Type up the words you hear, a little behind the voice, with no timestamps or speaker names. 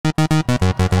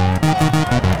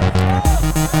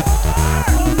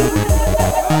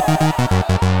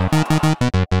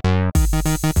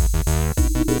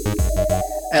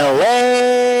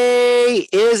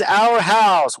is our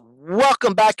house.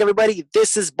 Welcome back, everybody.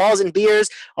 This is Balls and Beers,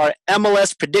 our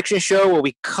MLS prediction show where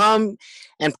we come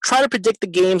and try to predict the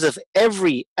games of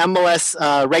every MLS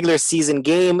regular season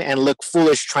game and look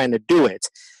foolish trying to do it.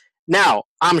 Now,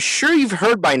 I'm sure you've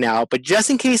heard by now, but just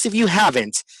in case if you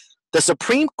haven't, the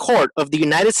Supreme Court of the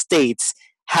United States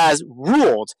has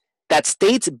ruled that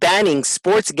states banning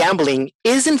sports gambling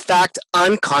is in fact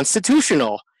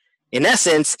unconstitutional. In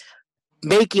essence,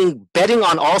 making betting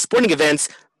on all sporting events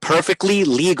perfectly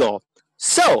legal.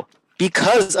 So,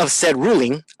 because of said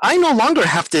ruling, I no longer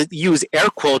have to use air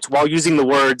quotes while using the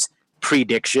words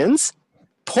predictions,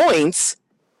 points,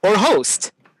 or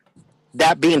host.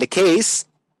 That being the case,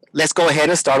 let's go ahead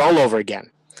and start all over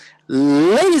again.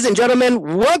 Ladies and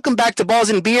gentlemen, welcome back to Balls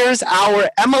and Beers, our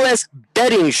MLS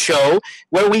betting show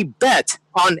where we bet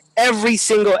on every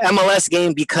single MLS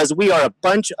game because we are a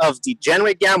bunch of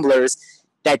degenerate gamblers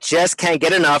that just can't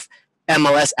get enough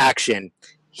MLS action.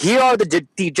 Here are the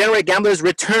degenerate gamblers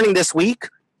returning this week.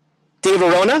 Dave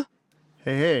Arona.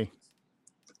 Hey.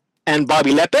 And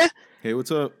Bobby Lepe. Hey,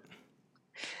 what's up?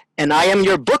 And I am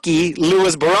your bookie,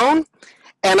 Louis Barone.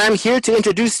 And I'm here to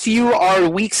introduce to you our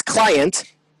week's client.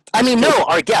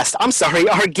 Our guest. I'm sorry,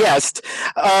 our guest.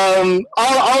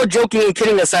 All joking and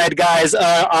kidding aside, guys,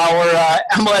 our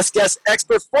MLS guest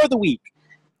expert for the week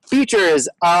features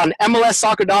on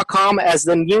MLSsoccer.com as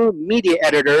the new media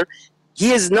editor.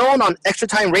 He is known on Extra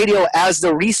Time Radio as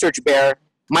the research bear.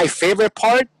 My favorite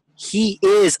part, he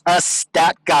is a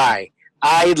stat guy.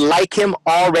 I like him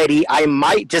already. I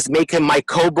might just make him my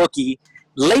co-bookie.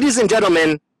 Ladies and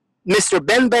gentlemen, Mr.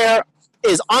 Ben Bear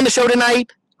is on the show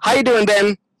tonight. How you doing,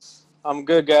 Ben? I'm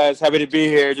good, guys. Happy to be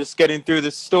here. Just getting through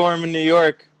the storm in New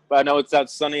York, but I know it's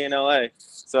out sunny in LA,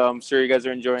 so I'm sure you guys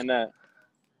are enjoying that.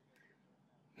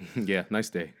 Yeah, nice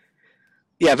day.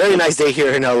 Yeah, very nice day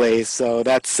here in LA. So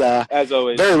that's as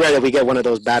always very rare that we get one of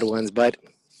those bad ones. But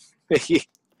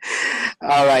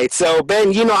all right. So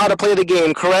Ben, you know how to play the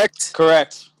game, correct?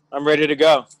 Correct. I'm ready to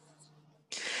go.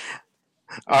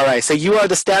 All right. So you are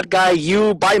the stat guy.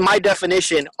 You, by my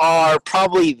definition, are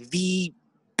probably the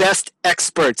best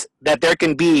expert that there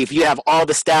can be. If you have all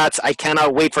the stats, I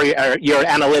cannot wait for your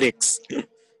analytics.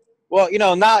 Well,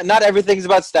 not everything's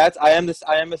about stats. I am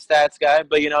a stats guy,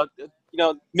 but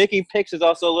making picks is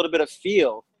also a little bit of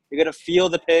feel. You're gonna feel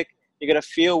the pick. You're gonna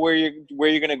feel where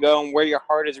you're gonna go and where your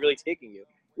heart is really taking you,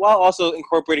 while also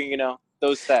incorporating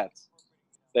those stats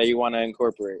that you want to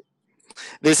incorporate.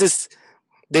 This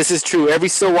is true. Every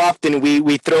so often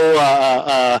we throw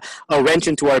a wrench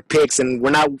into our picks, and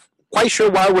we're not quite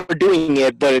sure why we're doing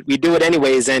it, but we do it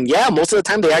anyways. And yeah, most of the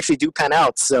time they actually do pan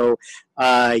out. So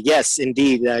yes,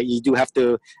 indeed, you do have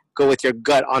to go with your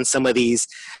gut on some of these.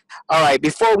 All right,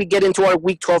 before we get into our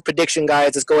Week 12 prediction,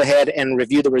 guys, let's go ahead and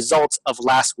review the results of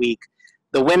last week.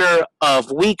 The winner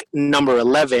of week number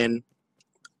 11,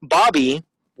 Bobby,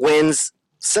 wins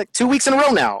 2 weeks in a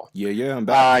row now. Yeah, I'm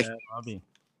back. Bobby.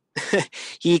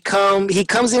 He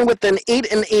comes in with an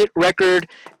 8-8 record,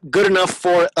 good enough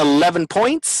for 11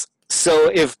 points.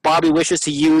 So if Bobby wishes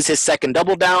to use his second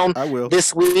double down I will.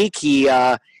 this week, he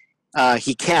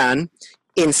can.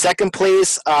 In second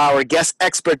place, our guest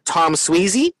expert Tom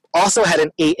Sweezy also had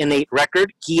an 8-8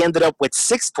 record. He ended up with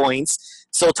 6 points.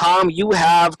 So Tom, you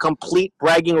have complete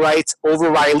bragging rights over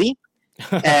Riley.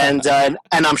 and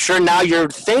I'm sure now you're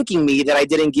thanking me that I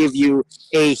didn't give you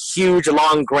a huge,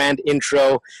 long, grand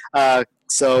intro.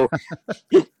 So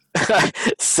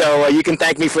you can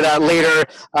thank me for that later.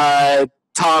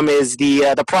 Tom is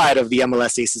the pride of the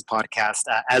MLS Aces podcast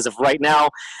as of right now.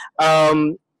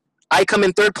 I come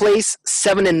in third place,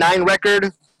 7-9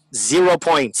 record, 0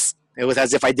 points. It was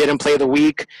as if I didn't play the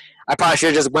week. I probably should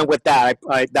have just went with that.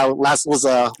 That was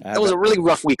a really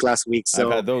rough week last week. So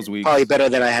I've had those weeks. Probably better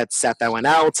that I had sat that one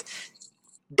out.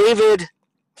 David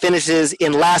finishes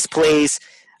in last place.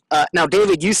 Now,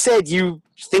 David, you said you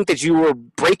think that you were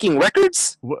breaking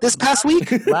records this past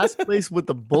week? Last place with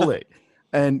the bullet.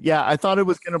 And yeah, I thought it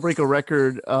was going to break a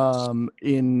record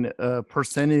in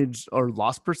percentage or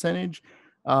loss percentage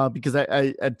because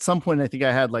I at some point I think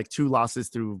I had like 2 losses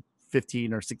through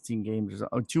 15 or 16 games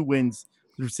or 2 wins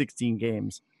through 16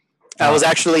 games. I was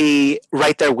actually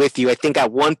right there with you. I think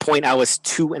at one point I was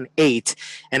 2-8,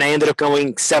 and I ended up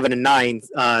going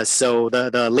 7-9. So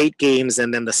the late games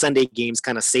and then the Sunday games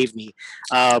kind of saved me.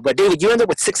 But David, you ended up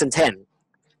with 6-10.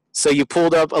 So you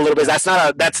pulled up a little bit. That's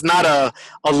not a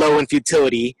low in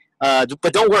futility.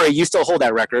 But don't worry, you still hold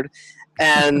that record.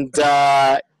 And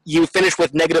you finished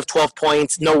with negative 12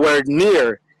 points, nowhere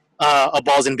near a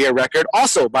Balls and Beer record.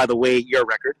 Also, by the way, your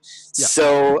record. Yeah.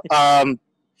 So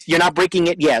You're not breaking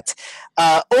it yet.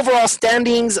 Overall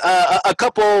standings, a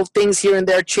couple things here and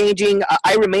there changing.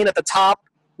 I remain at the top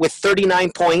with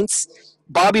 39 points.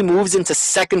 Bobby moves into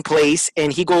second place,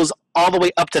 and he goes all the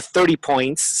way up to 30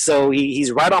 points. So he's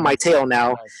right on my tail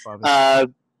now. Nice,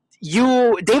 Bobby.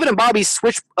 David and Bobby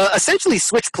essentially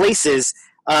switch places.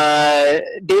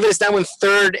 David is now in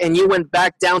third, and you went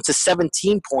back down to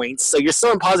 17 points. So you're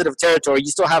still in positive territory.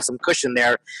 You still have some cushion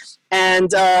there.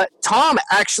 And Tom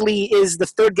actually is the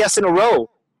third guest in a row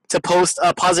to post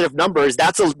positive numbers.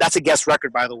 That's a guest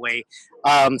record, by the way.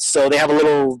 So they have a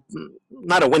little,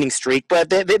 not a winning streak, but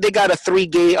they got a 3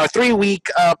 week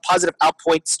positive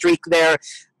outpoint streak there.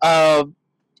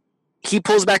 He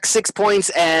pulls back 6 points,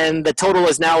 and the total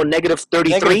is now negative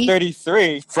 33. Negative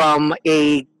 33. From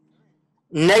a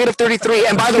negative 33.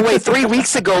 And by the way, 3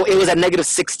 weeks ago, it was at negative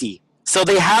 60. So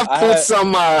they have pulled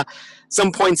some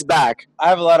points back. I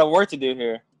have a lot of work to do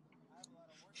here.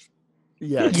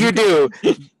 Yeah, you do.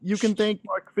 You can thank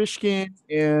Mark Fishkin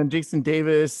and Jason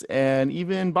Davis and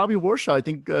even Bobby Warshaw. I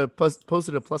think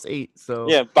posted a +8. So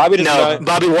yeah, Bobby doesn't know.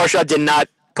 Bobby Warshaw did not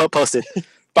post it.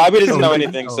 Bobby doesn't know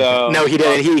anything. So no, he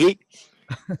didn't. He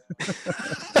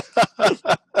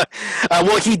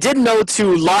well, he did know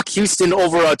to lock Houston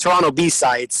over Toronto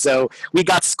B-side, so we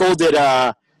got scolded.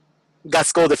 Got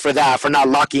scolded for that, for not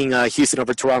locking Houston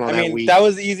over Toronto that week. That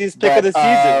was the easiest pick of the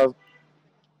season.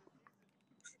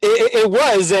 It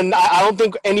was, and I don't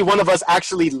think any one of us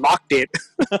actually locked it.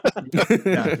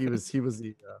 Yeah, he was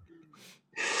the.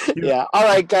 Yeah. All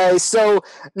right, guys. So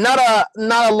not a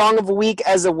long of a week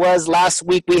as it was last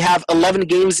week. We have 11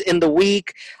 games in the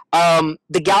week.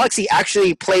 The Galaxy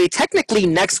actually play technically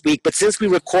next week, but since we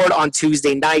record on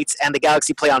Tuesday nights and the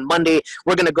Galaxy play on Monday,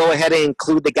 we're going to go ahead and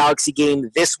include the Galaxy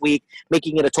game this week,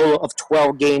 making it a total of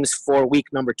 12 games for week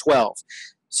number 12.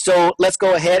 So let's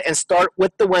go ahead and start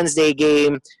with the Wednesday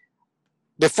game.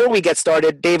 Before we get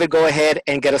started, David, go ahead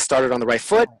and get us started on the right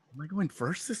foot. Am I going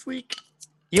first this week?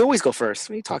 You always go first.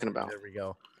 What are you talking about? There we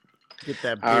go. Get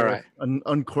that All right.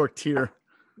 Uncorked here.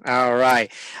 All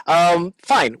right.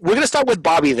 Fine. We're going to start with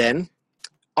Bobby then.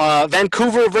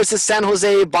 Vancouver versus San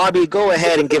Jose. Bobby, go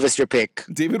ahead and give us your pick.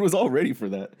 David was all ready for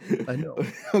that. I know.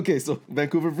 Okay, so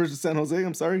Vancouver versus San Jose.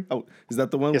 I'm sorry. Oh, is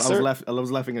that the one? Yes, I sir.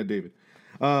 was laughing at David.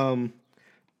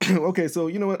 Okay, so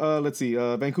you know what? Let's see.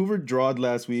 Vancouver drawed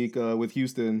last week with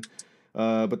Houston,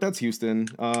 but that's Houston.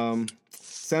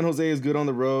 San Jose is good on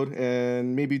the road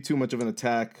and maybe too much of an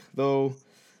attack, though.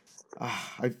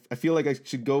 I feel like I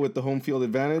should go with the home field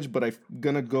advantage, but I'm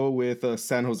gonna go with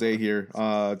San Jose here.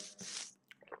 Actually,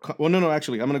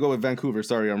 I'm gonna go with Vancouver.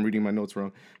 Sorry, I'm reading my notes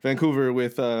wrong. Vancouver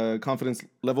with confidence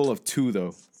level of 2,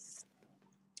 though.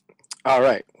 All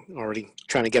right. Already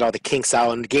trying to get all the kinks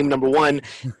out in game number 1.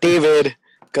 David,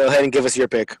 go ahead and give us your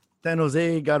pick. San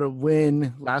Jose got a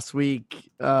win last week,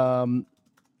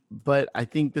 but I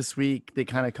think this week they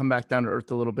kind of come back down to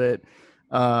earth a little bit.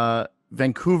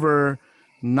 Vancouver,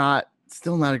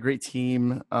 still not a great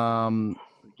team.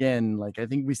 Again, like I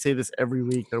think we say this every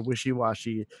week, they're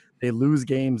wishy-washy. They lose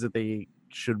games that they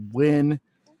should win.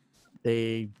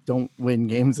 They don't win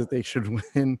games that they should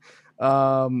win.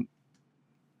 I'm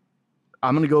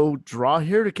going to go draw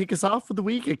here to kick us off for the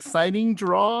week. Exciting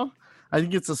draw. I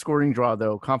think it's a scoring draw,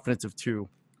 though. Confidence of 2.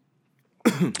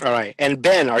 All right. And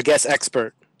Ben, our guest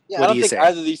expert. Yeah, what I do you don't say? think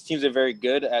either of these teams are very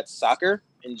good at soccer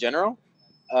in general.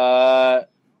 And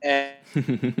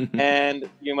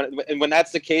when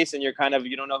that's the case, and you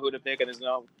don't know who to pick, and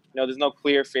there's no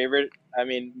clear favorite. I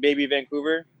mean, maybe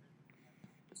Vancouver,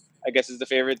 I guess, is the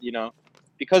favorite.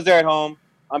 Because they're at home,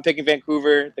 I'm picking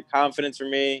Vancouver. The confidence for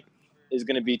me is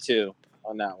going to be 2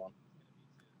 on that one.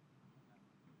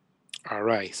 All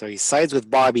right. So he sides with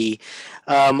Bobby.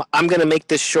 I'm going to make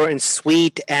this short and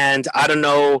sweet, and I don't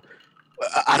know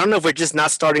if we're just not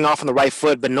starting off on the right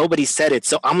foot, but nobody said it.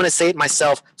 So I'm going to say it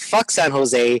myself. Fuck San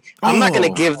Jose. I'm not going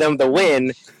to give them the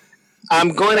win.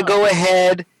 I'm going to go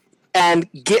ahead and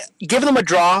give them a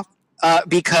draw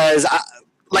because,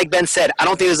 like Ben said, I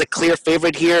don't think there's a clear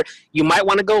favorite here. You might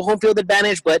want to go home field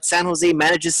advantage, but San Jose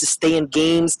manages to stay in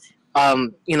games.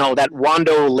 That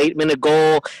Rondo late-minute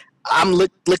goal. I'm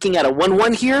looking at a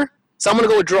 1-1 here, so I'm going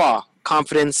to go with draw.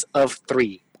 Confidence of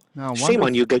 3. No, Shame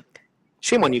on you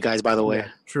guys, by the way. Yeah,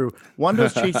 true.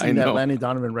 Wando's chasing that know. Lanny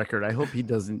Donovan record. I hope he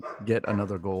doesn't get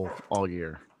another goal all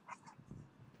year.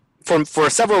 For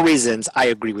several reasons, I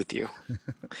agree with you,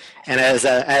 and as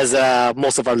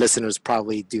most of our listeners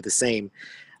probably do the same.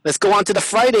 Let's go on to the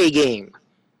Friday game.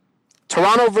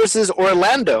 Toronto versus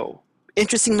Orlando.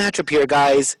 Interesting matchup here,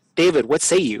 guys. David, what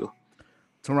say you?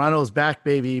 Toronto's back,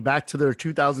 baby. Back to their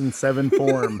 2007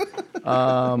 form.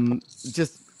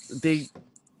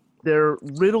 they're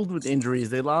riddled with injuries.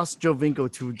 They lost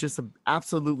Jovinko to just an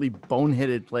absolutely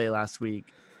boneheaded play last week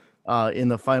in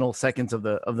the final seconds of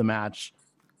the match.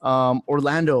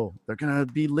 Orlando, they're gonna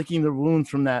be licking their wounds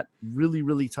from that really,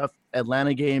 really tough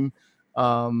Atlanta game.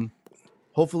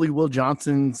 Hopefully Will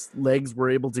Johnson's legs were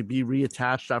able to be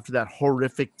reattached after that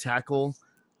horrific tackle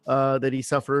that he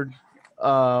suffered.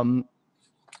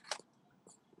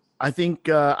 I think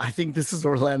this is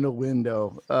Orlando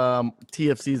window.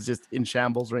 TFC is just in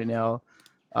shambles right now.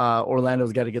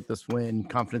 Orlando's got to get this win.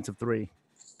 Confidence of 3.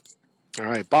 All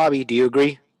right, Bobby, do you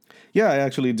agree? Yeah, I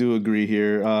actually do agree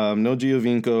here. No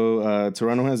Giovinco.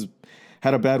 Toronto has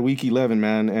had a bad week 11,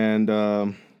 man,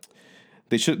 and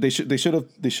they should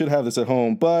have this at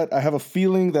home. But I have a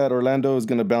feeling that Orlando is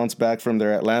going to bounce back from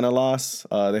their Atlanta loss.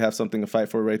 They have something to fight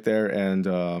for right there, and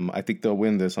I think they'll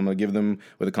win this. I'm going to give them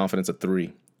with a confidence of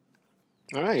 3.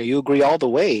 All right, you agree all the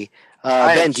way.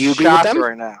 I Ben, am do you agree with shocked them?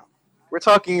 right now? We're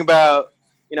talking about,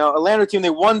 Atlanta team. They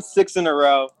won 6 in a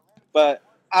row, but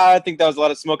I think that was a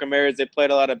lot of smoke and mirrors. They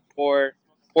played a lot of poor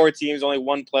teams. Only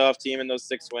one playoff team in those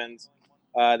 6 wins.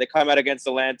 They come out against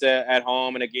Atlanta at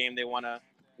home in a game they want to,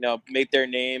 make their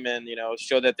name and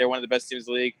show that they're one of the best teams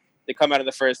in the league. They come out in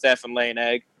the first half and lay an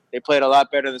egg. They played a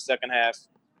lot better in the second half,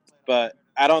 but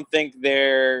I don't think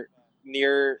they're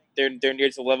near to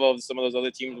the level of some of those other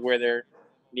teams where they're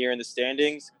near in the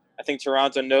standings. I think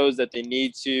Toronto knows that they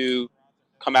need to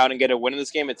come out and get a win in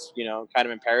this game. It's kind of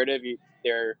imperative.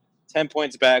 They're 10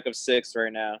 points back of 6th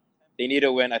right now. They need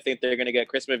a win. I think they're going to get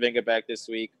Chris Mavinga back this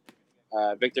week.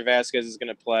 Victor Vasquez is going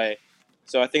to play.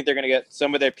 So I think they're going to get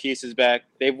some of their pieces back.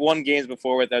 They've won games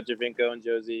before without Giovinco and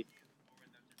Josie.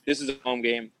 This is a home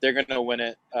game. They're going to win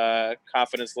it.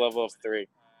 Confidence level of 3.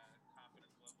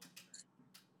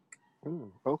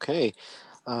 Okay.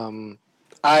 I'm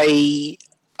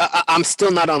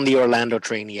still not on the Orlando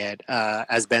train yet.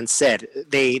 As Ben said,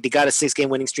 they got a 6-game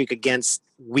winning streak against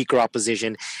weaker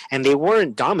opposition, and they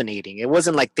weren't dominating. It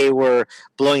wasn't like they were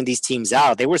blowing these teams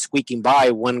out. They were squeaking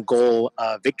by 1-goal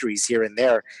victories here and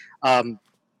there.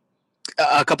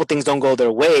 A couple things don't go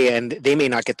their way, and they may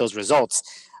not get those results.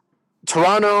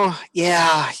 Toronto,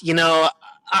 yeah,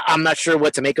 I'm not sure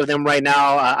what to make of them right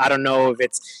now. I don't know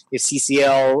if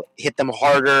CCL hit them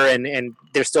harder and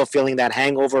they're still feeling that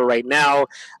hangover right now.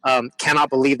 Cannot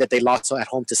believe that they lost at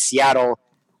home to Seattle.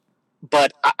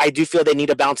 But I do feel they need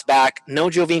to bounce back. No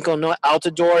Giovinco, no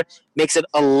Altidore makes it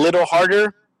a little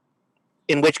harder,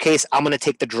 in which case I'm going to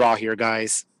take the draw here,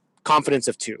 guys. Confidence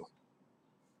of 2.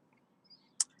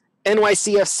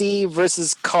 NYCFC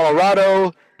versus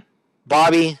Colorado.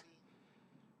 Bobby,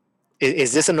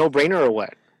 is this a no-brainer or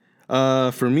what?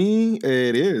 For me,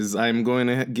 it is. I'm going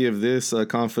to give this a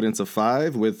confidence of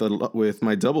 5 with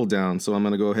my double down. So I'm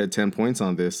going to go ahead 10 points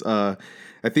on this.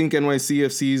 I think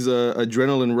NYCFC's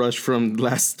adrenaline rush from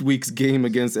last week's game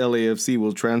against LAFC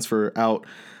will transfer out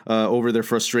over their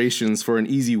frustrations for an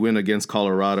easy win against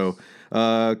Colorado.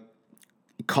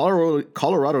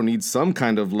 Colorado needs some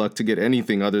kind of luck to get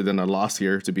anything other than a loss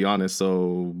here, to be honest.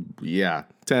 So, yeah,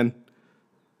 10.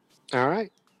 All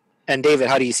right. And David,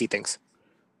 how do you see things?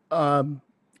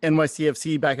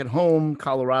 NYCFC back at home,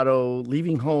 Colorado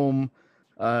leaving home.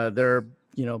 They're,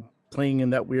 playing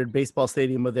in that weird baseball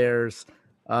stadium of theirs.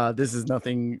 This is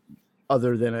nothing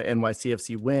other than an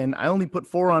NYCFC win. I only put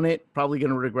 4 on it. Probably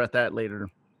going to regret that later.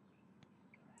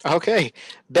 Okay.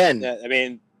 Ben. Yeah,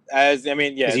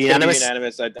 it's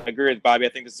unanimous. I agree with Bobby. I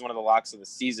think this is one of the locks of the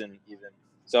season, even.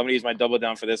 So I'm going to use my double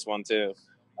down for this one, too.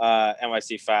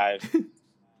 NYC 5.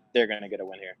 They're going to get a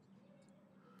win here.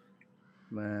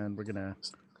 Man, we're going to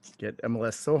get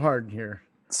MLS so hard here.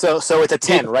 So it's a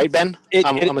 10, right, Ben?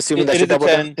 I'm assuming that's a double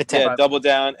 10. down. Yeah, double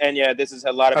down. And, yeah, this has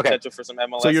a lot of potential for some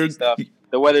MLS stuff.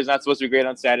 The weather's not supposed to be great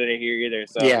on Saturday here either,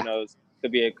 so who knows?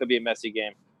 Could be a messy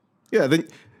game. Yeah,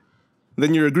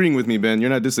 then you're agreeing with me, Ben. You're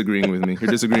not disagreeing with me.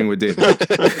 You're disagreeing with David.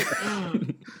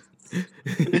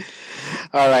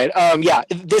 All right.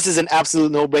 This is an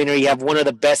absolute no-brainer. You have one of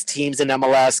the best teams in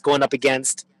MLS going up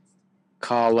against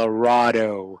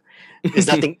Colorado. There's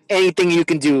anything you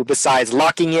can do besides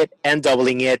locking it and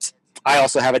doubling it. I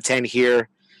also have a 10 here.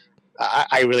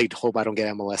 I really hope I don't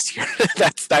get MLS here.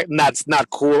 That's not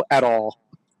cool at all.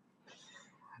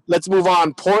 Let's move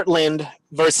on. Portland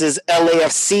versus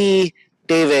LAFC.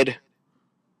 David,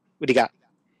 what do you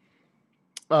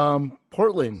got?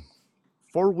 Portland,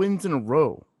 4 wins in a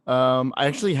row. I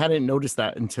actually hadn't noticed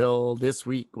that until this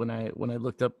week when I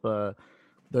looked up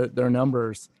their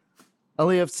numbers.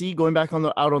 LAFC going back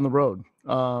out on the road.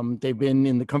 They've been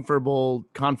in the comfortable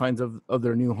confines of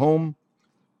their new home.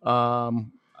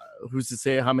 Who's to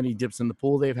say how many dips in the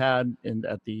pool they've had? And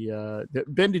at the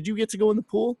Ben, did you get to go in the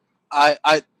pool?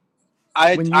 I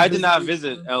when you I did not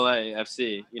visited? visit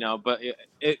LAFC, but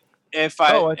if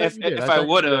Oh, I I thought you did. if I I thought you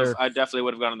would were have, there. I definitely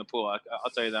would have gone in the pool.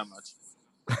 I'll tell you that much.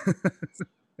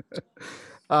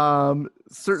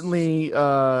 Certainly,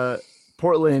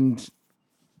 Portland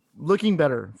looking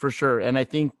better for sure, and I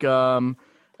think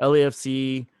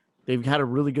LAFC, they've had a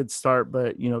really good start,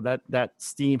 but that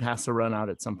steam has to run out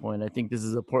at some point. I think this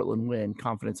is a Portland win,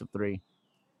 confidence of 3.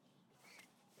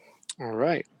 All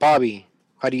right, Bobby,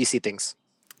 how do you see things?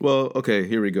 Well, okay,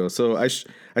 here we go. So I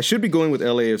should be going with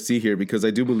LAFC here because I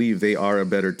do believe they are a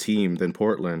better team than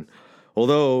Portland.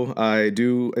 Although I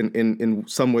do, in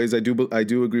some ways, I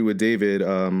do agree with David.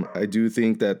 I do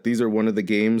think that these are one of the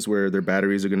games where their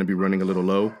batteries are going to be running a little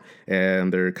low,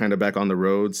 and they're kind of back on the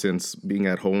road since being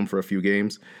at home for a few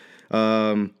games.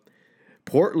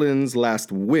 Portland's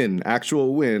last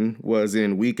actual win, was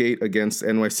in Week 8 against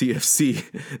NYCFC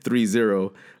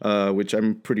 3-0, which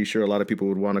I'm pretty sure a lot of people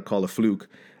would want to call a fluke.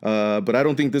 But I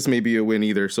don't think this may be a win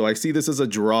either. So I see this as a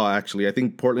draw, actually. I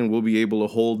think Portland will be able to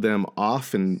hold them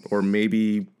off or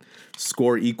maybe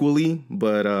score equally.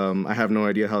 But I have no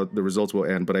idea how the results will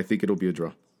end. But I think it'll be a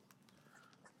draw.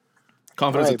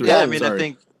 Confidence All of right, 3. Yeah, I Ben. mean, Sorry. I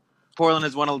think Portland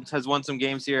has won some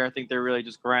games here. I think they're really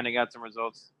just grinding out some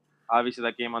results. Obviously,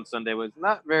 that game on Sunday was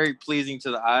not very pleasing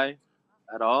to the eye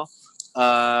at all.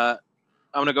 I'm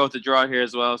going to go with the draw here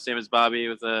as well, same as Bobby,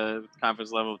 with a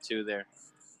confidence level of 2 there.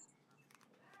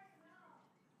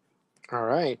 All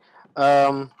right.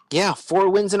 Yeah, 4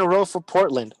 wins in a row for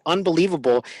Portland.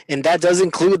 Unbelievable. And that does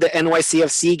include the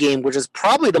NYCFC game, which is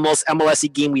probably the most MLS-y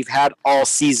game we've had all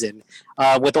season,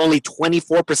 with only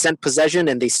 24% possession,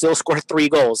 and they still scored 3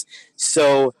 goals.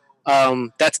 So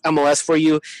that's MLS for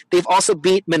you. They've also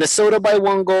beat Minnesota by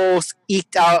 1 goal,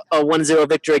 eked out a 1-0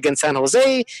 victory against San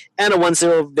Jose, and a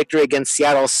 1-0 victory against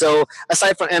Seattle. So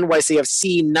aside from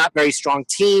NYCFC, not very strong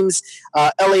teams.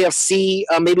 LAFC,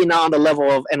 maybe not on the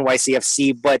level of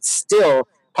NYCFC, but still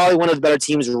probably one of the better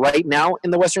teams right now in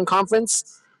the Western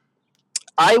Conference.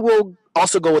 I will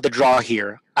also go with the draw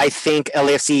here. I think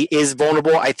LAFC is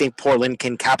vulnerable. I think Portland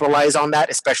can capitalize on that,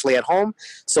 especially at home.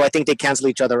 So I think they cancel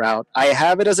each other out. I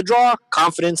have it as a draw,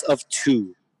 confidence of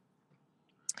 2.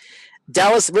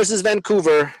 Dallas versus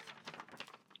Vancouver.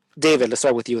 David, let's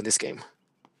start with you in this game.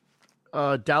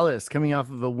 Dallas coming off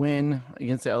of a win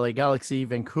against the LA Galaxy.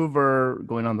 Vancouver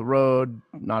going on the road,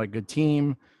 not a good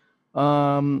team.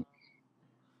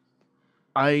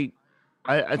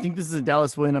 I think this is a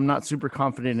Dallas win. I'm not super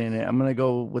confident in it. I'm going to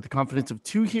go with the confidence of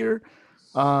 2 here,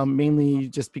 mainly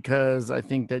just because I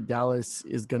think that Dallas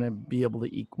is going to be able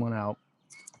to eke one out.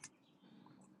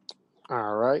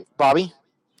 All right. Bobby?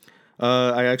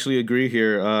 I actually agree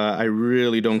here. I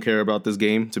really don't care about this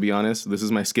game, to be honest. This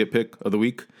is my skip pick of the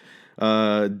week.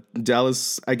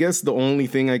 Dallas, I guess the only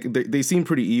thing they seem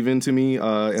pretty even to me,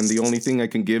 and the only thing I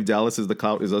can give Dallas is the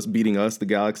clout is us beating us, the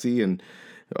Galaxy, and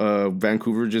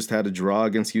Vancouver just had a draw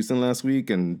against Houston last week,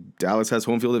 and Dallas has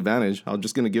home field advantage. I'm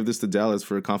just going to give this to Dallas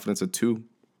for a confidence of 2.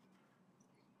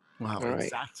 Wow, all right.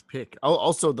 Exact pick. Oh,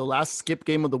 also, the last skip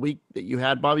game of the week that you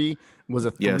had, Bobby, was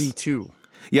a 3-2.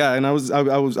 Yeah, and I was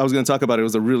going to talk about it. It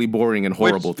was a really boring and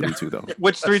horrible 3-2 though.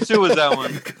 Which 3-2 was that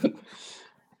one?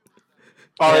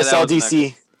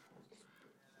 RSLDC.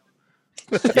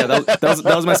 Yeah,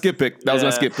 that was my skip pick. That was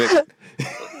my skip pick.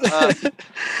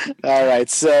 All right,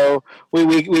 so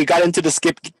we got into the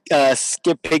skip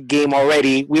pick game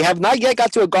already. We have not yet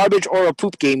got to a garbage or a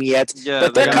poop game yet,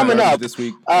 but they're coming up this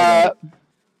week. Ben,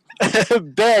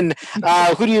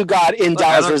 who do you got in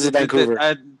Dallas versus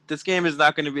Vancouver? This game is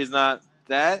not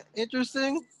that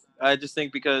interesting. I just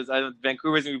think because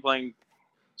Vancouver's going to be playing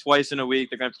twice in a week.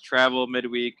 They're going to have to travel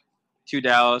midweek to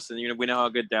Dallas, and we know how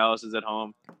good Dallas is at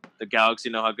home. The Galaxy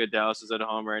know how good Dallas is at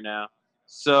home right now.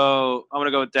 So I'm going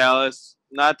to go with Dallas.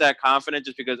 Not that confident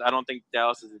just because I don't think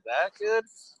Dallas is that good.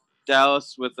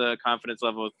 Dallas with a confidence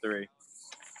level of 3.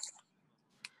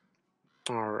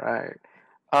 All right.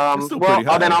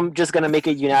 Then I'm just going to make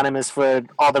it unanimous for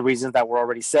all the reasons that were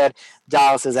already said.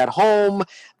 Dallas is at home.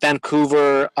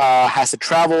 Vancouver has to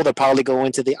travel. They're probably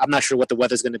going to I'm not sure what the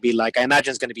weather's going to be like. I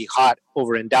imagine it's going to be hot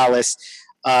over in Dallas.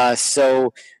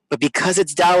 But because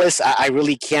it's Dallas, I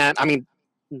really can't. I mean,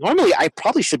 normally I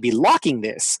probably should be locking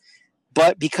this.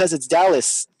 But because it's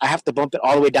Dallas, I have to bump it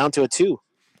all the way down to a 2.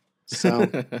 So,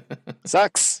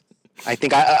 sucks. I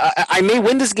think I may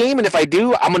win this game, and if I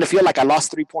do, I'm going to feel like I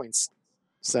lost 3 points.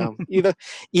 So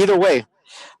either way,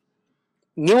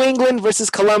 New England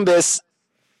versus Columbus,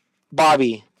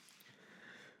 Bobby.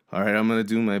 All right, I'm gonna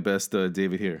do my best,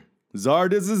 David here.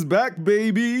 Zardes is back,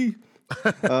 baby.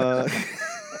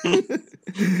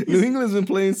 New England's been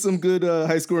playing some good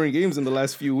high-scoring games in the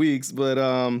last few weeks, but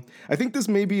I think this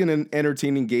may be an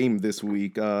entertaining game this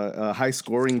week. A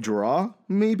high-scoring draw,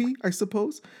 maybe, I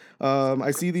suppose.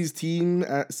 I see these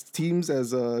teams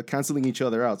as canceling each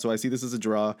other out, so I see this as a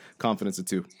draw. Confidence of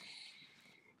 2.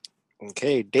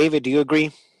 Okay, David, do you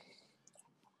agree?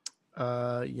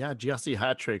 Yeah, Giassi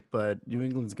hat trick, but New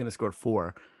England's going to score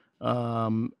 4.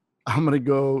 I'm going to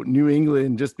go New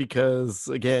England just because,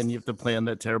 again, you have to play on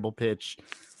that terrible pitch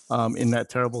in that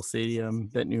terrible stadium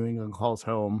that New England calls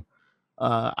home.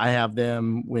 I have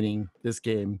them winning this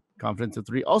game, confidence of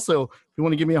 3. Also, if you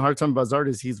want to give me a hard time about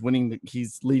Zardes, he's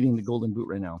leading the Golden Boot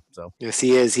right now. So Yes,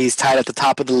 he is. He's tied at the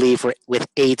top of the league with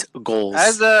 8 goals.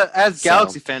 As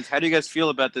Galaxy fans, how do you guys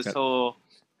feel about this whole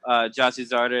Gyasi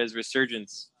Zardes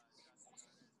resurgence?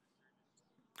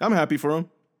 I'm happy for him.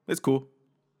 It's cool.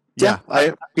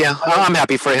 I'm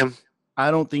happy for him.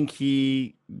 I don't think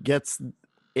he gets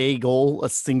a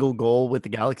single goal with the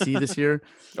Galaxy this year.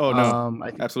 Oh no, I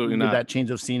think absolutely with not. that change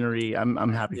of scenery, I'm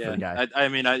happy for the guy.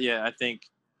 I think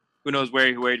who knows where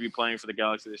he'd be playing for the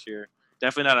Galaxy this year.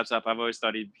 Definitely not up top. I've always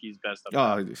thought he's best up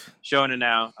top. Showing it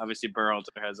now. Obviously, Berhalter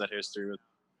has that history with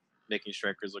making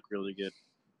strikers look really good.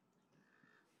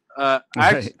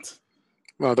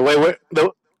 Well,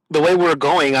 the way we're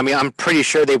going, I mean, I'm pretty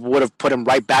sure they would have put him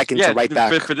right back into right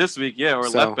back for this week, or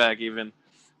left back even,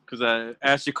 because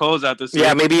Ashley Cole's out this week.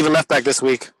 Yeah, maybe even left back this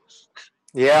week.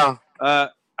 Yeah.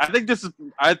 I think this is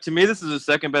the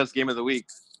second best game of the week.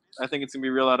 I think it's gonna be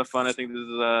a real lot of fun. I think this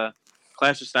is a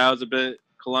clash of styles a bit.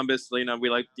 Columbus, we know they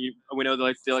like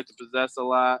to possess a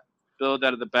lot, build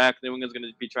out of the back. New England's gonna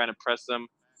be trying to press them,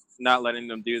 not letting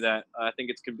them do that. I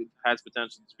think has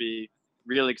potential to be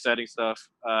really exciting stuff.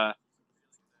 I'm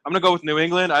gonna go with New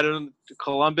England.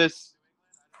 Columbus.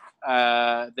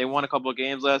 They won a couple of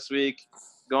games last week.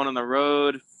 Going on the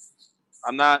road,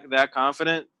 I'm not that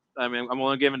confident. I mean, I'm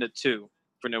only giving it 2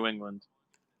 for New England,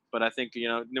 but I think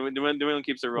New England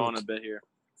keeps it rolling a bit here.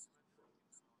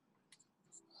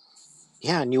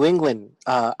 Yeah, New England.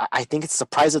 I think it's the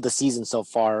surprise of the season so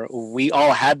far. We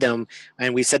all had them,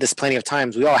 and we said this plenty of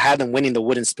times. We all had them winning the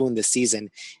wooden spoon this season,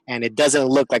 and it doesn't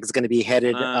look like it's going to be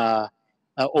headed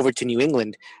over to New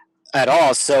England at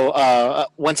all. So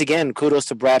once again, kudos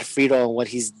to Brad Friedel and what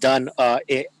he's done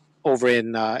over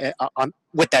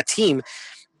with that team.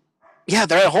 Yeah,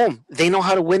 they're at home. They know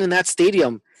how to win in that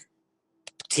stadium.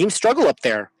 Teams struggle up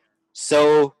there.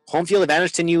 So home field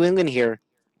advantage to New England here.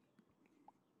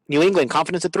 New England,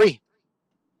 confidence of 3.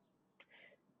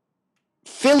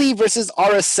 Philly versus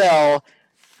RSL.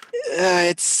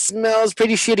 It smells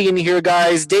pretty shitty in here,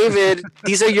 guys. David,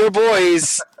 these are your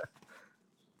boys.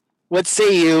 What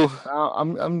say you?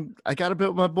 I got to bet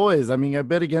with my boys. I mean, I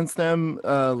bet against them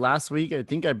last week. I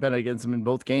think I bet against them in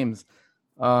both games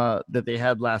that they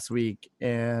had last week,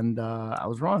 and I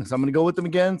was wrong. So I'm going to go with them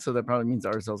again. So that probably means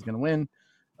RSL is going to win.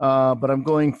 But I'm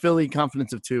going Philly,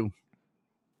 confidence of 2.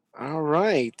 All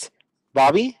right,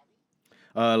 Bobby.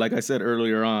 Like I said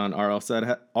earlier on,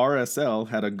 RSL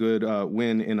had a good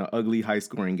win in an ugly,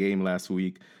 high-scoring game last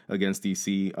week against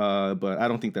DC, but I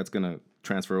don't think that's going to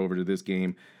transfer over to this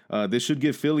game. This should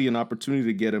give Philly an opportunity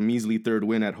to get a measly 3rd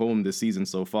win at home this season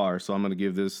so far, so I'm going to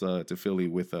give this to Philly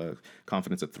with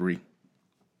confidence of 3.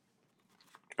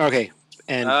 Okay,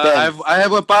 and I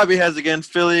have what Bobby has again,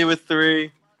 Philly with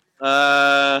 3.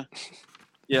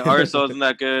 Yeah, RSL isn't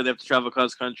that good. They have to travel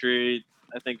across country.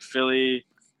 I think Philly,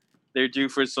 they're due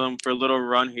for a little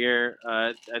run here.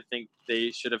 I think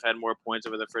they should have had more points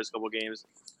over the first couple games.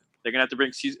 They're gonna have to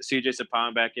bring CJ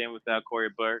Sapong back in without Corey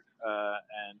Burke,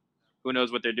 and who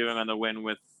knows what they're doing on the win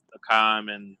with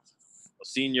Akam and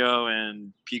Osinho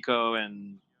and Pico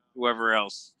and whoever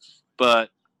else. But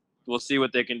we'll see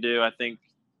what they can do. I think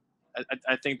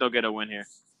they'll get a win here.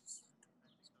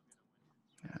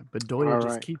 Bedoya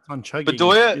just keeps on chugging.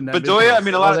 Bedoya. I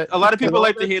mean, a lot of people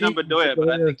like to hate on Bedoya, but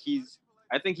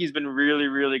I think he's been really,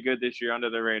 really good this year under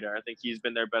the radar. I think he's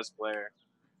been their best player.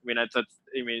 I mean, a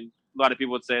lot of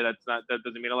people would say that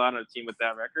doesn't mean a lot on a team with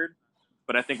that record,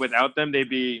 but I think without them, they'd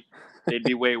be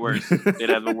way worse.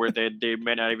 They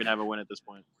may not even have a win at this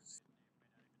point.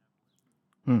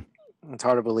 It's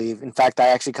hard to believe. In fact, I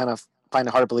actually kind of find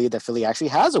it hard to believe that Philly actually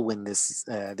has a win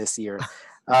this year.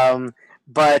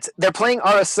 But they're playing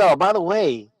RSL. By the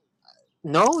way,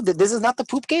 no, this is not the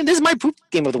poop game. This is my poop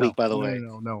game of the week, by the way.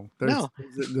 No.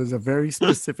 There's a very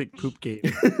specific poop game.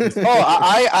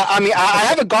 I mean, I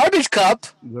have a garbage cup.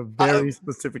 A very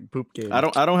specific poop game. I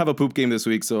don't have a poop game this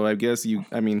week, so I guess you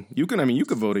can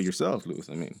vote it yourself, Luis.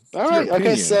 I mean, all right,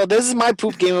 okay. So this is my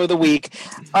poop game of the week.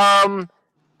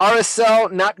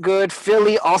 RSL not good.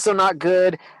 Philly also not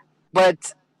good,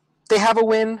 but they have a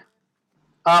win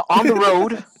on the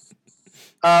road.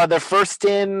 Their first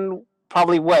in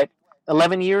probably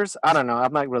 11 years? I don't know.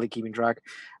 I'm not really keeping track.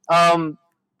 I'm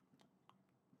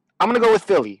going to go with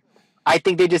Philly. I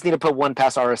think they just need to put one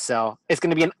past RSL. It's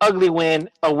going to be an ugly win,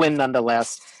 a win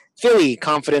nonetheless. Philly,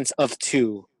 confidence of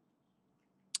 2.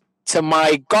 To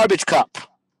my garbage cup,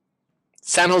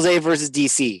 San Jose versus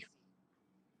DC.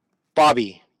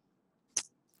 Bobby.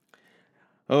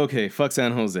 Okay, fuck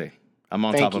San Jose. I'm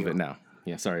on Thank top of you. it now.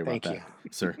 Yeah, sorry about Thank that,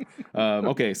 sir.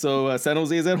 Okay, so San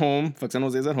Jose is at home. Fuck San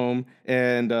Jose is at home,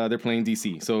 and they're playing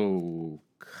DC. So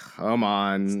come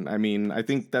on. I mean, I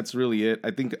think that's really it.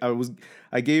 I think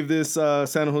I gave this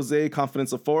San Jose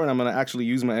confidence of 4, and I'm gonna actually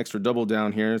use my extra double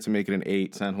down here to make it an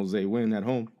 8. San Jose win at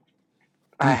home.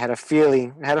 I had a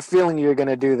feeling. You were going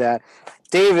to do that.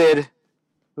 David,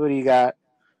 who do you got?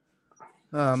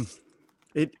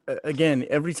 It again,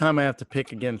 every time I have to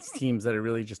pick against teams that I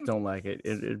really just don't like,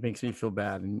 it makes me feel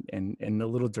bad and a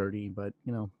little dirty. But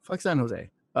fuck San Jose.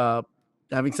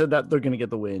 Having said that, they're gonna get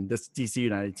the win. This DC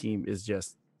United team is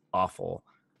just awful.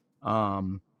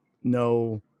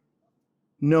 No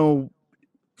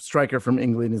striker from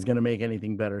England is gonna make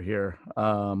anything better here.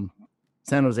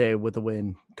 San Jose with the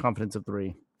win, confidence of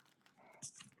 3.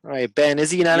 All right, Ben, is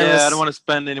he unanimous? Yeah, I don't want to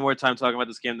spend any more time talking about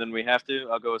this game than we have to.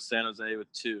 I'll go with San Jose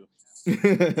with 2.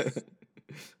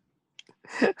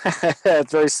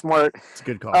 That's very smart. It's a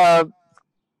good call.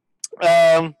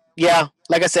 Yeah,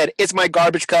 like I said, it's my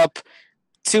garbage cup.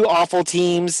 2 awful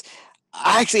teams.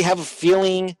 I actually have a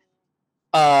feeling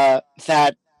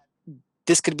that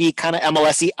this could be kind of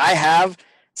MLSy. I have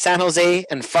San Jose,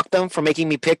 and fuck them for making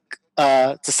me pick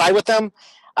to side with them.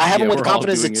 I have them with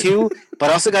confidence of 2, but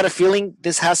I also got a feeling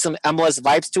this has some MLS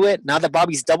vibes to it. Now that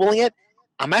Bobby's doubling it,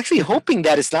 I'm actually hoping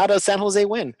that it's not a San Jose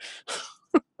win.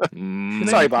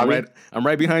 Sorry, Bobby. I'm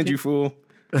right behind you, fool.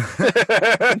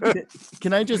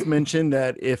 Can I just mention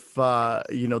that if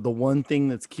the one thing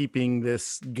that's keeping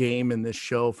this game and this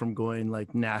show from going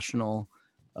like national,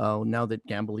 now that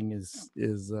gambling is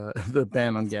the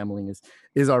ban on gambling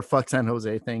is our fuck San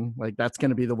Jose thing. Like that's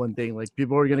gonna be the one thing. Like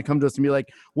people are gonna come to us and be like,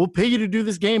 "We'll pay you to do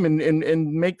this game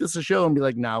and make this a show," and be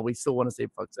like, "Nah, we still want to say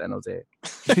fuck San Jose."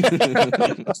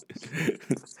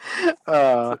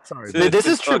 Sorry, this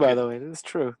is true, by the way. This is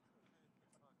true.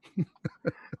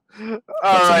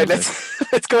 All right,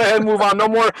 let's go ahead and move on. No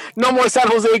more San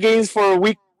Jose games for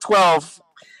week 12.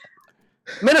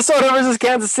 Minnesota versus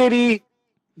Kansas City.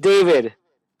 David,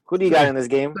 who do you got in this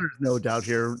game? There's no doubt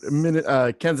here.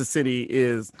 Kansas City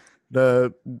is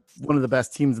one of the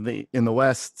best teams in the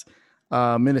West.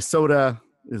 Minnesota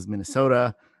is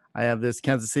Minnesota. I have this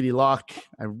Kansas City lock.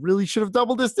 I really should have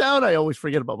doubled this down. I always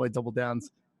forget about my double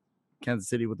downs. Kansas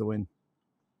City with the win.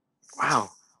 Wow.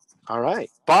 All right,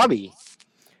 Bobby.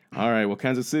 All right. Well,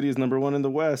 Kansas City is number 1 in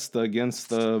the West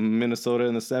against Minnesota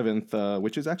in the 7th,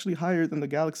 which is actually higher than the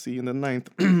Galaxy in the 9th.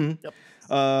 Yep.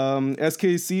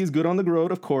 SKC is good on the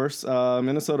road, of course.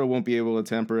 Minnesota won't be able to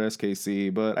temper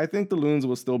SKC, but I think the Loons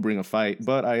will still bring a fight.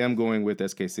 But I am going with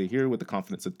SKC here with the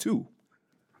confidence of 2.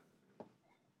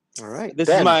 All right. This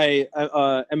is my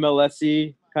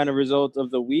MLSE kind of result of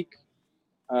the week.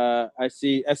 I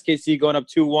see SKC going up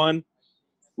 2-1.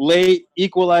 Late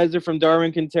equalizer from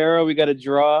Darwin Quintero. We got a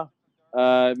draw.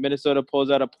 Minnesota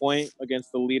pulls out a point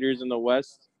against the leaders in the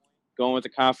West. Going with the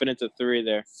confidence of 3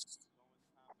 there.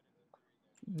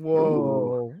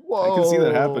 Whoa. I can see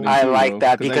that happening. I like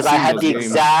that because I had the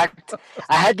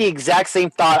exact same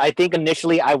thought. I think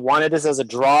initially I wanted this as a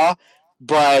draw,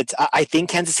 but I think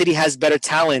Kansas City has better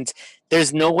talent.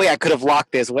 There's no way I could have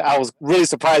locked this. I was really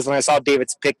surprised when I saw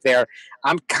David's pick there.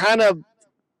 I'm kind of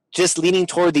just leaning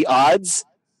toward the odds,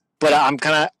 but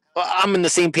I'm in the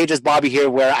same page as Bobby here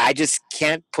where I just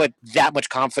can't put that much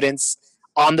confidence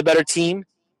on the better team.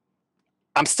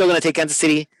 I'm still going to take Kansas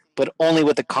City, but only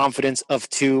with the confidence of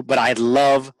 2. But I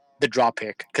love the draw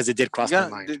pick because it did cross my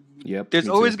mind. There's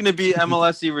always going to be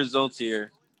MLSE results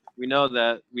here. We know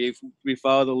that. We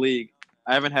follow the league.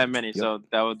 I haven't had many, so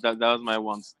that was my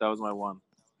one. That was my one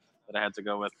that I had to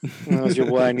go with. That was your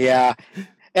one, yeah.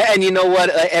 And you know what?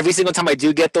 Every single time I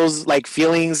do get those like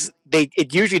feelings,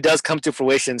 it usually does come to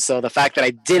fruition. So the fact that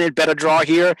I didn't bet a draw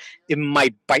here, it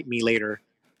might bite me later.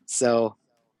 So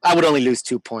I would only lose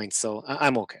 2 points, so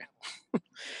I'm okay.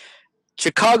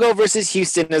 Chicago versus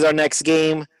Houston is our next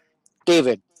game.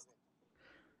 David.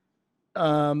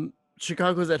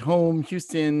 Chicago's at home.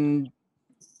 Houston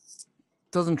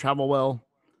doesn't travel well.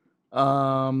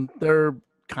 They're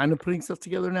kind of putting stuff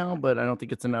together now, but I don't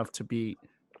think it's enough to beat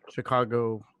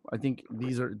Chicago. I think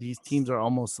these teams are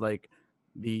almost like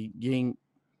the yin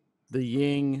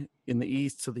in the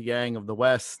East to the yang of the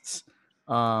West.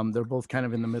 They're both kind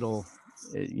of in the middle,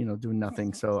 doing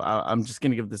nothing. So I'm just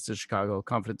going to give this to Chicago.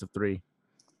 Confidence of 3.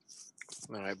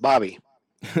 All right, Bobby.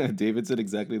 David said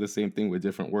exactly the same thing with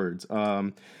different words.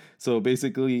 So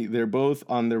basically, they're both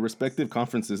on their respective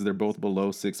conferences. They're both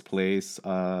below 6th place.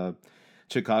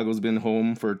 Chicago's been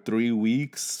home for 3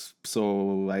 weeks,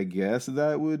 so I guess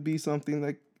that would be something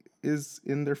that is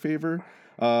in their favor.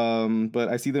 But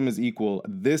I see them as equal.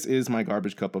 This is my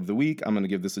garbage cup of the week. I'm going to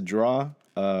give this a draw.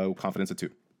 Confidence of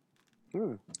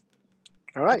 2.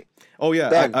 All right. Oh yeah,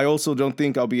 Ben. I also don't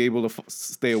think I'll be able to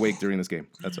stay awake during this game.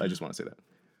 I just want to say that.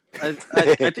 I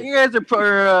think you guys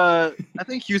are. I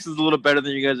think Houston's a little better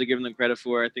than you guys are giving them credit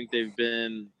for. I think they've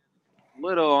been a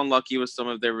little unlucky with some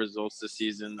of their results this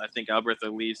season. I think Albert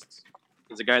at least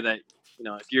is a guy that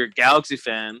if you're a Galaxy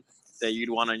fan, that you'd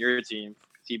want on your team.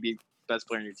 He'd be the best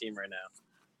player on your team right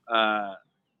now.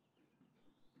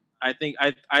 I think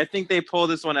they pull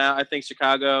this one out. I think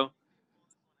Chicago.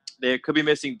 They could be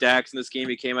missing Dax in this game.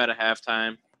 He came out at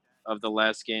halftime of the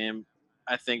last game.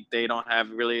 I think they don't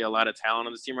have really a lot of talent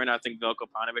on this team right now. I think Veljko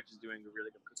Paunovic is doing a really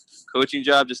good coaching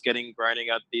job, just grinding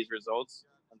out these results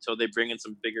until they bring in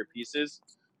some bigger pieces.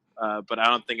 But I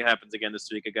don't think it happens again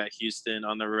this week. I got Houston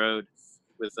on the road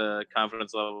with a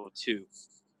confidence level of 2.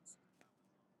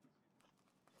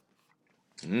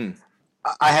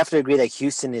 I have to agree that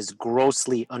Houston is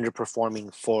grossly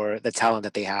underperforming for the talent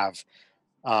that they have.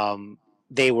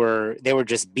 They were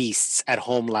just beasts at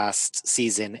home last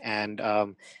season, and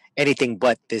anything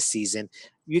but this season.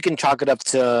 You can chalk it up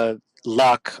to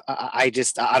luck. I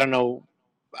don't know.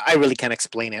 I really can't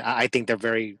explain it. I think they're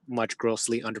very much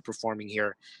grossly underperforming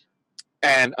here.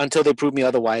 And until they prove me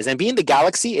otherwise, and being the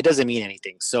Galaxy, it doesn't mean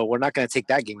anything. So we're not going to take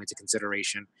that game into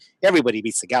consideration. Everybody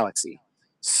beats the Galaxy.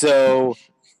 So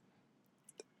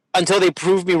until they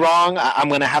prove me wrong, I'm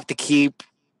going to have to keep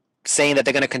saying that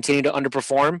they're going to continue to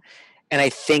underperform. And I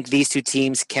think these two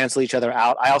teams cancel each other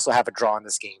out. I also have a draw in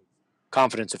this game.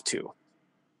 Confidence of 2.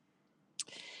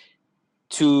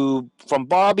 From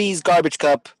Bobby's garbage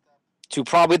cup to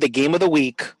probably the game of the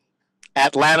week,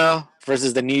 Atlanta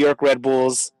versus the New York Red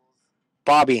Bulls.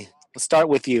 Bobby, let's start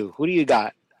with you. Who do you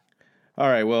got? All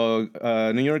right. Well,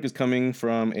 New York is coming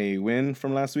from a win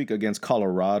from last week against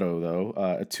Colorado, though.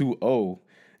 A 2-0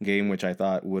 game, which I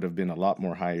thought would have been a lot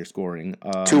more higher scoring.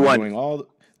 2-1.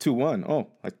 2-1. Oh,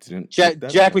 I didn't. Jack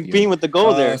McBean with the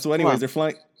goal there. So, anyways, they're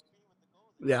flying.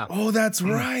 Yeah. Oh, that's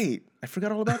right. I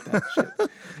forgot all about that shit.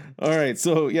 All right.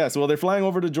 So they're flying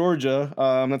over to Georgia.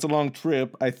 That's a long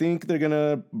trip. I think they're going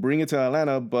to bring it to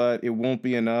Atlanta, but it won't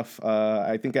be enough.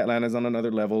 I think Atlanta's on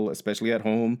another level, especially at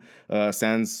home.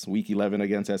 Sans week 11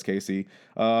 against SKC.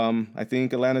 I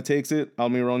think Atlanta takes it.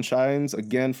 Almiron shines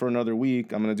again for another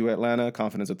week. I'm going to do Atlanta.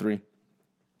 Confidence of 3. All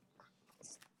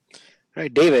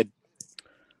right, David.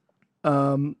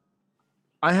 I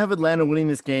have Atlanta winning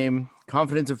this game.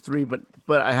 Confidence of 3, but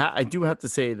I do have to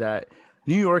say that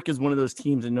New York is one of those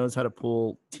teams that knows how to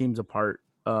pull teams apart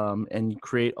and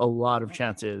create a lot of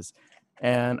chances.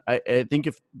 And I think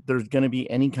if there's going to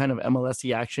be any kind of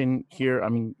MLSy action here, I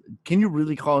mean, can you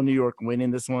really call a New York win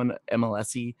in this one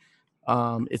MLSy?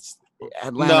 It's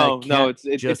Atlanta. No, it's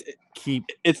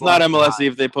not MLSy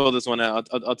if they pull this one out.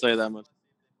 I'll tell you that much.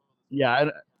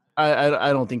 Yeah,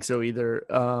 I don't think so either.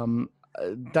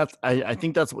 I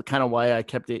think that's kind of why I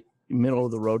kept it middle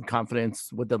of the road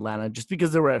confidence with Atlanta, just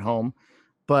because they were at home.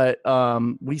 But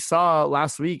we saw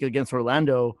last week against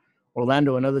Orlando,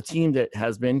 another team that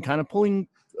has been kind of pulling,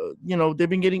 they've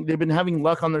been having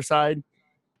luck on their side,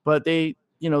 but they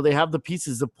have the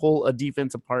pieces to pull a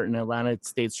defense apart, and Atlanta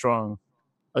stayed strong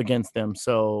against them.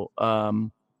 So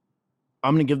I'm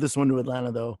going to give this one to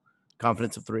Atlanta, though.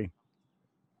 Confidence of 3.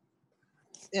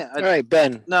 Yeah. All right,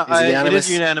 Ben. No, it is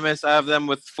unanimous. I have them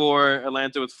with 4.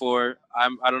 Atlanta with 4. I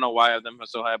don't know why I have them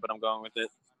so high, but I'm going with it.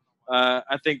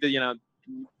 I think that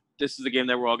this is the game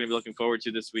that we're all going to be looking forward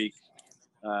to this week.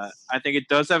 I think it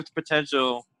does have the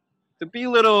potential to be a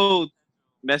little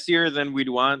messier than we'd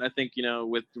want. I think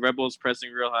with the Red Bulls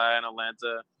pressing real high in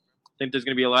Atlanta, I think there's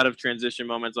going to be a lot of transition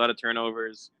moments, a lot of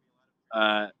turnovers,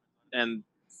 and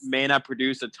may not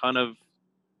produce a ton of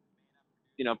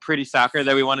pretty soccer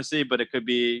that we want to see, but it could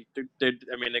be.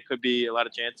 It could be a lot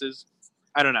of chances.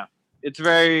 I don't know.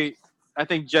 I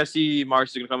think Jesse Marsh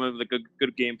is going to come in with a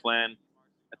good game plan.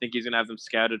 I think he's going to have them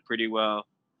scouted pretty well.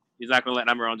 He's not going to let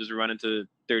Almiron just run into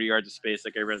 30 yards of space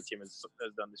like every other team has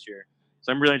done this year.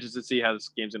 So I'm really interested to see how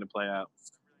this game's going to play out.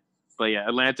 But yeah,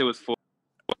 Atlanta with 4.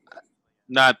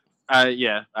 I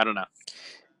don't know.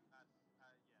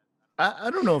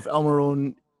 I don't know if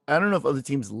Almiron. I don't know if other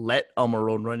teams let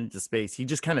Almiron run into space. He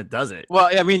just kind of does it. Well,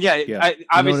 I mean, yeah. Yeah.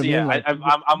 Obviously, you know what I mean?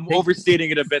 I'm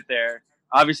overstating it a bit there.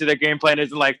 Obviously, their game plan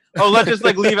isn't like, oh, let's just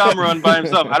like leave Almiron by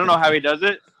himself. I don't know how he does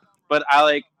it, but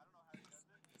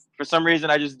for some reason,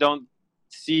 I just don't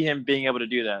see him being able to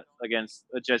do that against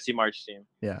a Jesse March team.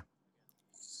 Yeah.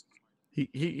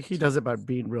 He does it by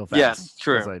being real fast. Yes,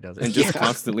 true. That's how he does it. And just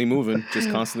constantly moving,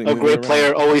 A great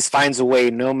player always finds a way,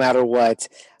 no matter what.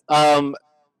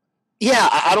 Yeah,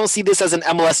 I don't see this as an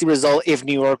MLSE result if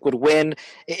New York would win.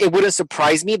 It wouldn't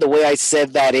surprise me the way I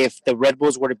said that if the Red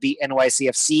Bulls were to beat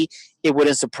NYCFC, it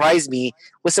wouldn't surprise me.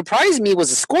 What surprised me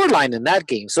was the scoreline in that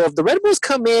game. So if the Red Bulls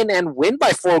come in and win by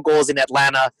 4 goals in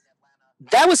Atlanta,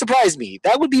 that would surprise me.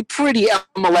 That would be pretty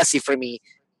MLSE for me.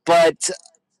 But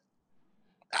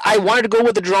I wanted to go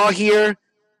with the draw here,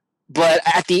 but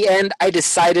at the end, I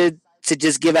decided to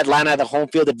just give Atlanta the home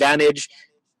field advantage.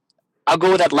 I'll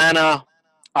go with Atlanta.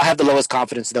 I'll have the lowest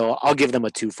confidence, though. I'll give them a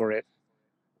 2 for it.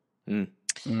 And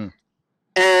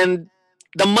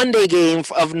the Monday game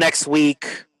of next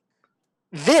week,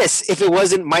 this, if it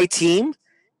wasn't my team,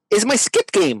 is my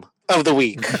skip game of the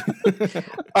week.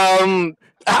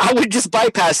 I would just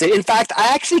bypass it. In fact,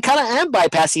 I actually kind of am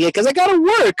bypassing it because I got to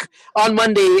work on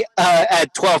Monday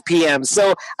at 12 p.m.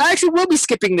 So I actually will be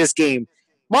skipping this game.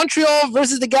 Montreal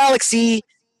versus the Galaxy.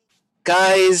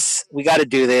 Guys, we got to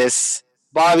do this.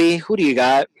 Bobby, who do you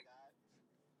got?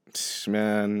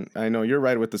 Man, I know you're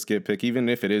right with the skip pick. Even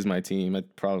if it is my team,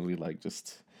 I'd probably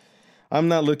I'm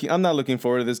not looking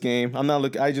forward to this game. I'm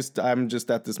just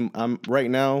at this. I'm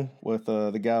right now with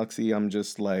the Galaxy. I'm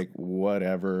just like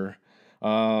whatever.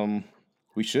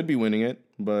 We should be winning it,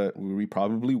 but we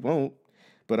probably won't.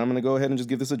 But I'm gonna go ahead and just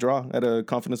give this a draw at a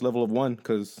confidence level of 1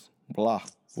 because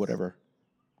whatever.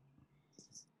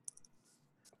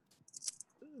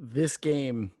 This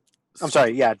game. I'm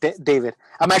sorry, yeah, David.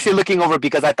 I'm actually looking over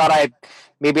because I thought I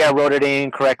wrote it in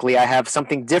incorrectly. I have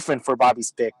something different for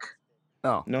Bobby's pick.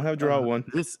 Oh no, have draw 1.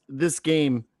 This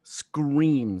game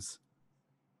screams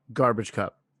garbage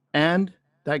cup, and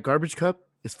that garbage cup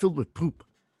is filled with poop.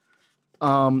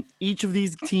 Each of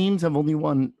these teams have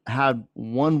only had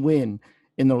one win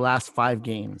in the last 5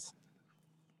 games.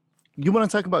 You want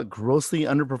to talk about grossly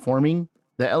underperforming?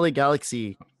 The LA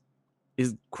Galaxy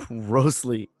is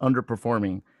grossly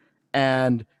underperforming.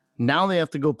 And now they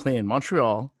have to go play in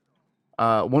Montreal,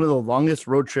 one of the longest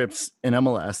road trips in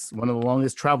MLS, one of the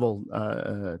longest travel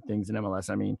things in MLS.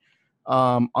 I mean,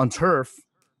 on turf.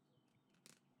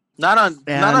 Not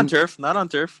on turf.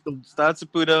 Stade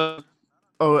Saputo.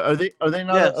 Oh, are they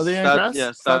not? Yes, are they on grass?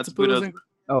 Yes, Stade Saputo.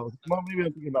 Oh, well, maybe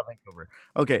I'm thinking about Vancouver.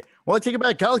 Okay, well, I take it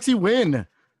back. Galaxy win.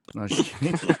 No, just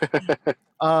kidding.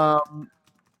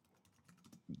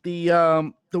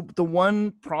 The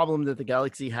one problem that the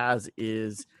Galaxy has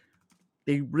is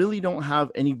they really don't have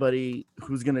anybody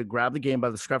who's going to grab the game by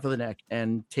the scruff of the neck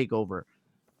and take over.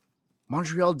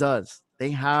 Montreal does.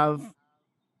 They have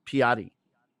Piatti.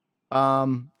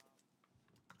 I'm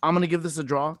going to give this a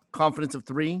draw. Confidence of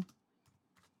 3.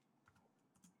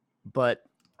 But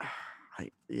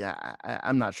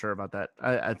I'm not sure about that.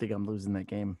 I think I'm losing that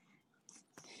game.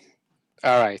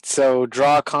 All right, so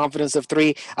draw confidence of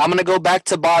 3. I'm going to go back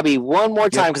to Bobby one more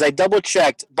time because I double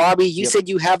checked. Bobby, you said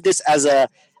you have this as a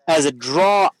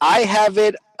draw. I have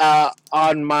it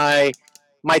on my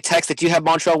text that you have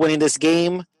Montreal winning this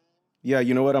game. Yeah,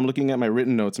 you know what? I'm looking at my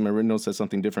written notes, and my written notes says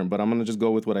something different, but I'm going to just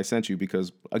go with what I sent you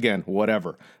because, again,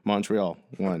 whatever. Montreal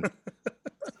won.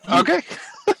 Okay.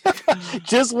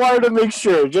 Just wanted to make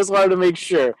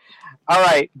sure. All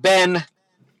right, Ben,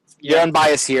 you're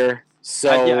unbiased here. So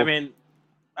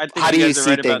I think how you do guys you are see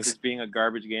right about things? this being a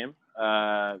garbage game.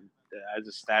 As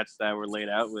the stats that were laid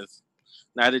out with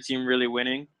neither team really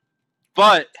winning.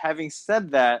 But having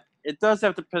said that, it does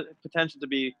have the potential to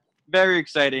be very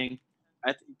exciting.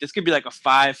 This could be like a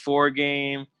 5-4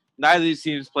 game. Neither of these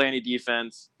teams play any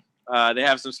defense. They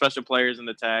have some special players in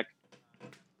the attack.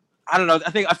 I don't know.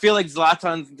 I feel like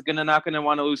Zlatan's not gonna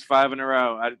want to lose 5 in a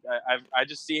row. I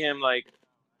just see him like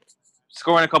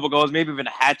scoring a couple goals, maybe even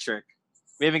a hat trick,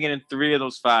 maybe getting 3 of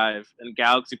those 5, and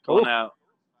Galaxy pulling out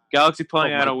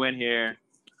a win here.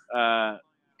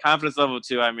 Confidence level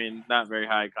 2. I mean, not very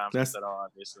high confidence at all,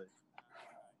 obviously.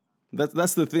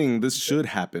 That's the thing. This should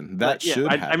happen. Should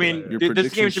happen. I mean,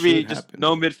 this game should be just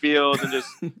no midfield and just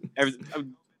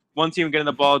one team getting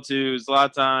the ball to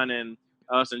Zlatan and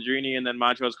Alessandrini, and then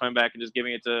Montreal's coming back and just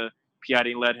giving it to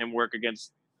Piatti and let him work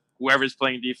against whoever's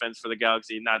playing defense for the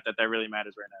Galaxy. Not that really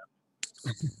matters right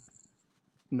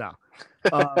No.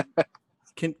 now.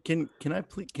 Can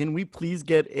we please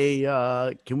get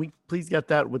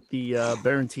that with the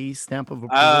Barenti stamp of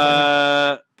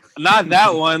approval? Not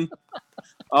that one.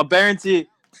 Barenti.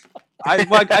 I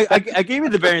gave you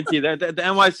the Barenti. The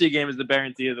NYC game is the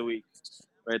Barenti of the week.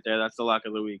 right there. That's the lock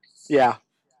of the week. Yeah.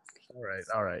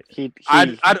 All right. I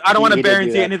don't want to he did do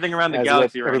guarantee that. anything around the As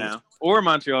Galaxy with right now, or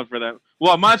Montreal for that.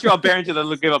 Well, Montreal guaranteed that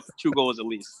they'll give up 2 goals at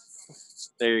least.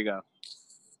 There you go.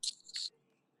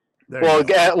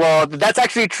 Well, that's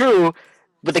actually true,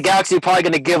 but the Galaxy are probably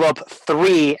going to give up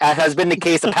 3, as has been the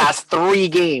case the past 3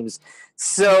 games.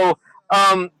 So,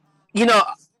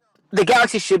 the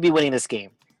Galaxy should be winning this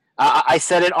game. I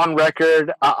said it on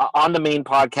record on the main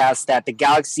podcast that the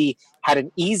Galaxy had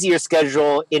an easier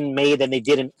schedule in May than they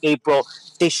did in April.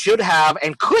 They should have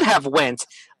and could have went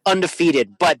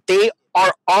undefeated, but they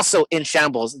are also in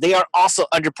shambles. They are also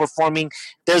underperforming.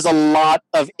 There's a lot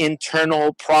of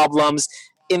internal problems,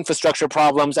 infrastructure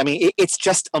problems. I mean, it's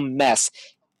just a mess.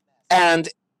 And,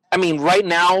 I mean, right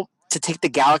now, to take the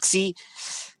Galaxy,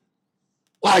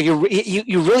 wow, you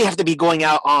really have to be going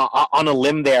out on a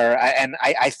limb there. And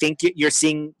I think you're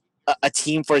seeing a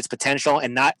team for its potential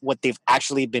and not what they've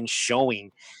actually been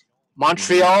showing.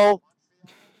 Montreal,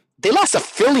 they lost to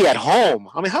Philly at home.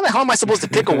 I mean, how the hell am I supposed to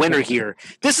pick a winner here?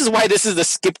 This is why this is the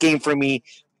skip game for me.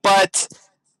 But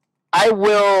I'm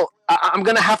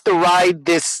going to have to ride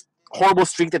this horrible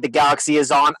streak that the Galaxy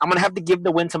is on. I'm going to have to give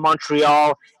the win to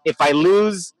Montreal. If I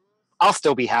lose, I'll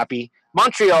still be happy.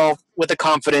 Montreal with a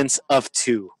confidence of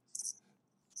 2.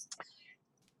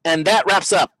 And that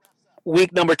wraps up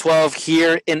week number 12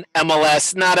 here in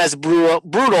MLS. Not as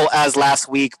brutal as last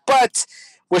week, but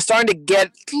we're starting to get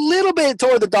a little bit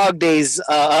toward the dog days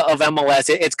of MLS.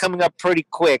 It's coming up pretty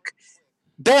quick.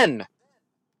 Ben,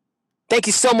 thank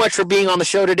you so much for being on the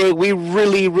show today. We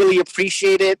really, really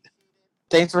appreciate it.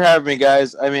 Thanks for having me,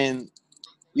 guys. I mean,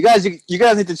 you guys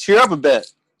need to cheer up a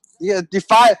bit. You got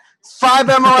 5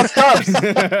 MLS Cups.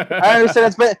 I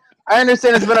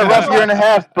understand it's been a rough year and a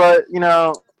half, but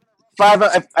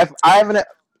 5.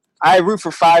 I root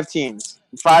for 5 teams,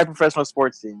 5 professional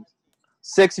sports teams,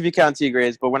 6 if you count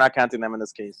Tigres, but we're not counting them in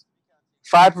this case.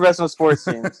 5 professional sports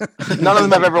teams. None of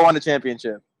them have ever won a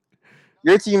championship.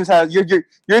 Your team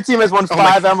has won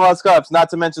 5 MLS Cups, not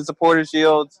to mention Supporter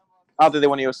Shields. I don't think they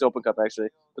won the US Open Cup actually,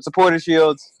 but Supporter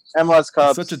Shields, MLS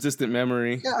Cups. Such a distant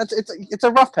memory. Yeah, it's a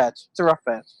rough patch. It's a rough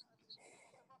patch.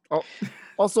 Oh,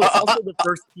 also the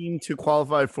first team to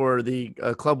qualify for the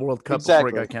Club World Cup before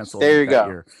it got canceled. There you go.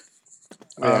 Year.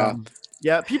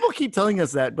 Yeah, people keep telling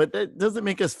us that, but that doesn't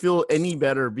make us feel any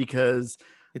better because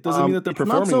it doesn't mean that they're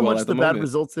performing not so well much at the the bad moment.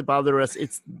 results that bother us.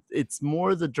 It's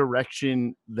more the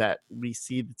direction that we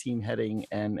see the team heading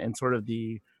and sort of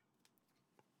the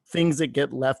things that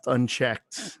get left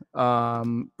unchecked.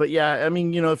 But yeah, I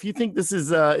mean, if you think this is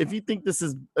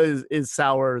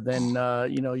sour, then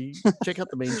you check out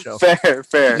the main show. Fair.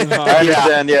 I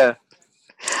understand. Yeah.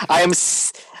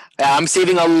 I'm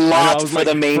saving a lot for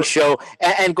the main show.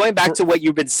 And going back to what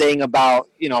you've been saying about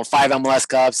 5 MLS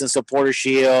Cups and Supporter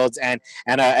Shields and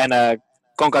a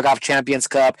CONCACAF Champions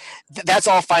Cup, that's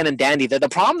all fine and dandy. The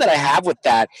problem that I have with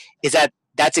that is that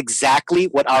that's exactly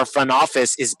what our front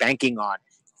office is banking on.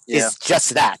 Is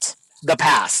just that, the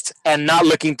past, and not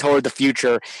looking toward the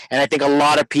future. And I think a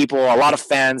lot of people, a lot of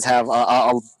fans have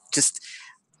just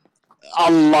a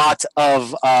lot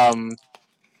of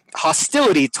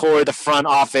hostility toward the front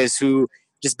office who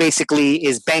just basically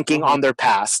is banking on their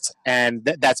past. And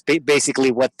that's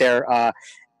basically what they're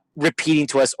repeating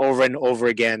to us over and over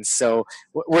again. So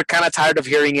we're kind of tired of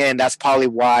hearing it, and that's probably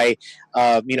why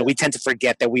we tend to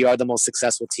forget that we are the most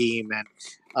successful team,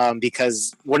 and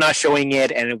because we're not showing it,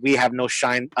 and we have no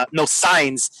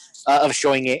signs of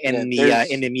showing it in the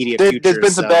immediate future. There's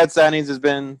been some bad signings. There's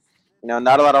been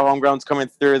not a lot of homegrowns coming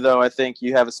through, though. I think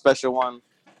you have a special one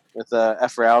with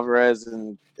Efra Alvarez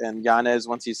and Yanez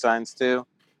once he signs too.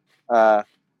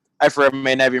 Efra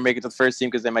may never make it to the first team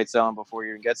because they might sell him before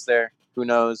he even gets there. Who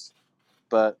knows?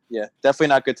 But yeah, definitely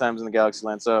not good times in the Galaxy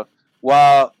land. So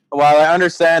while I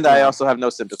understand, I also have no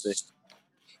sympathy.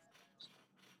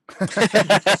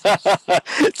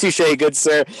 Touche, good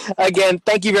sir. Again,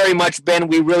 thank you very much, Ben.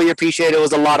 We really appreciate it. It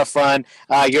was a lot of fun.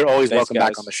 You're always welcome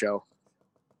back on the show.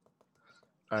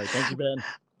 All right, thank you, Ben.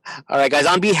 All right, guys.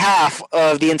 On behalf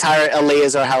of the entire LA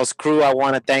is Our House crew, I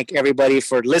want to thank everybody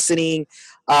for listening.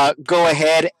 Go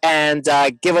ahead and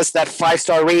give us that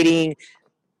 5-star rating.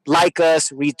 Like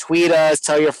us, retweet us,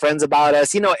 tell your friends about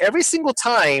us. Every single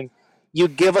time you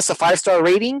give us a 5-star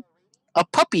rating, a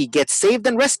puppy gets saved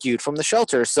and rescued from the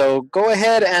shelter. So go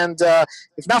ahead and,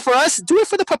 if not for us, do it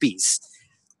for the puppies.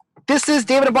 This is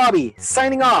David and Bobby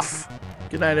signing off.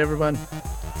 Good night, everyone.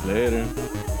 Later.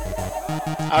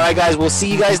 All right, guys. We'll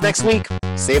see you guys next week.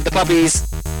 Save the puppies.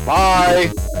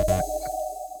 Bye.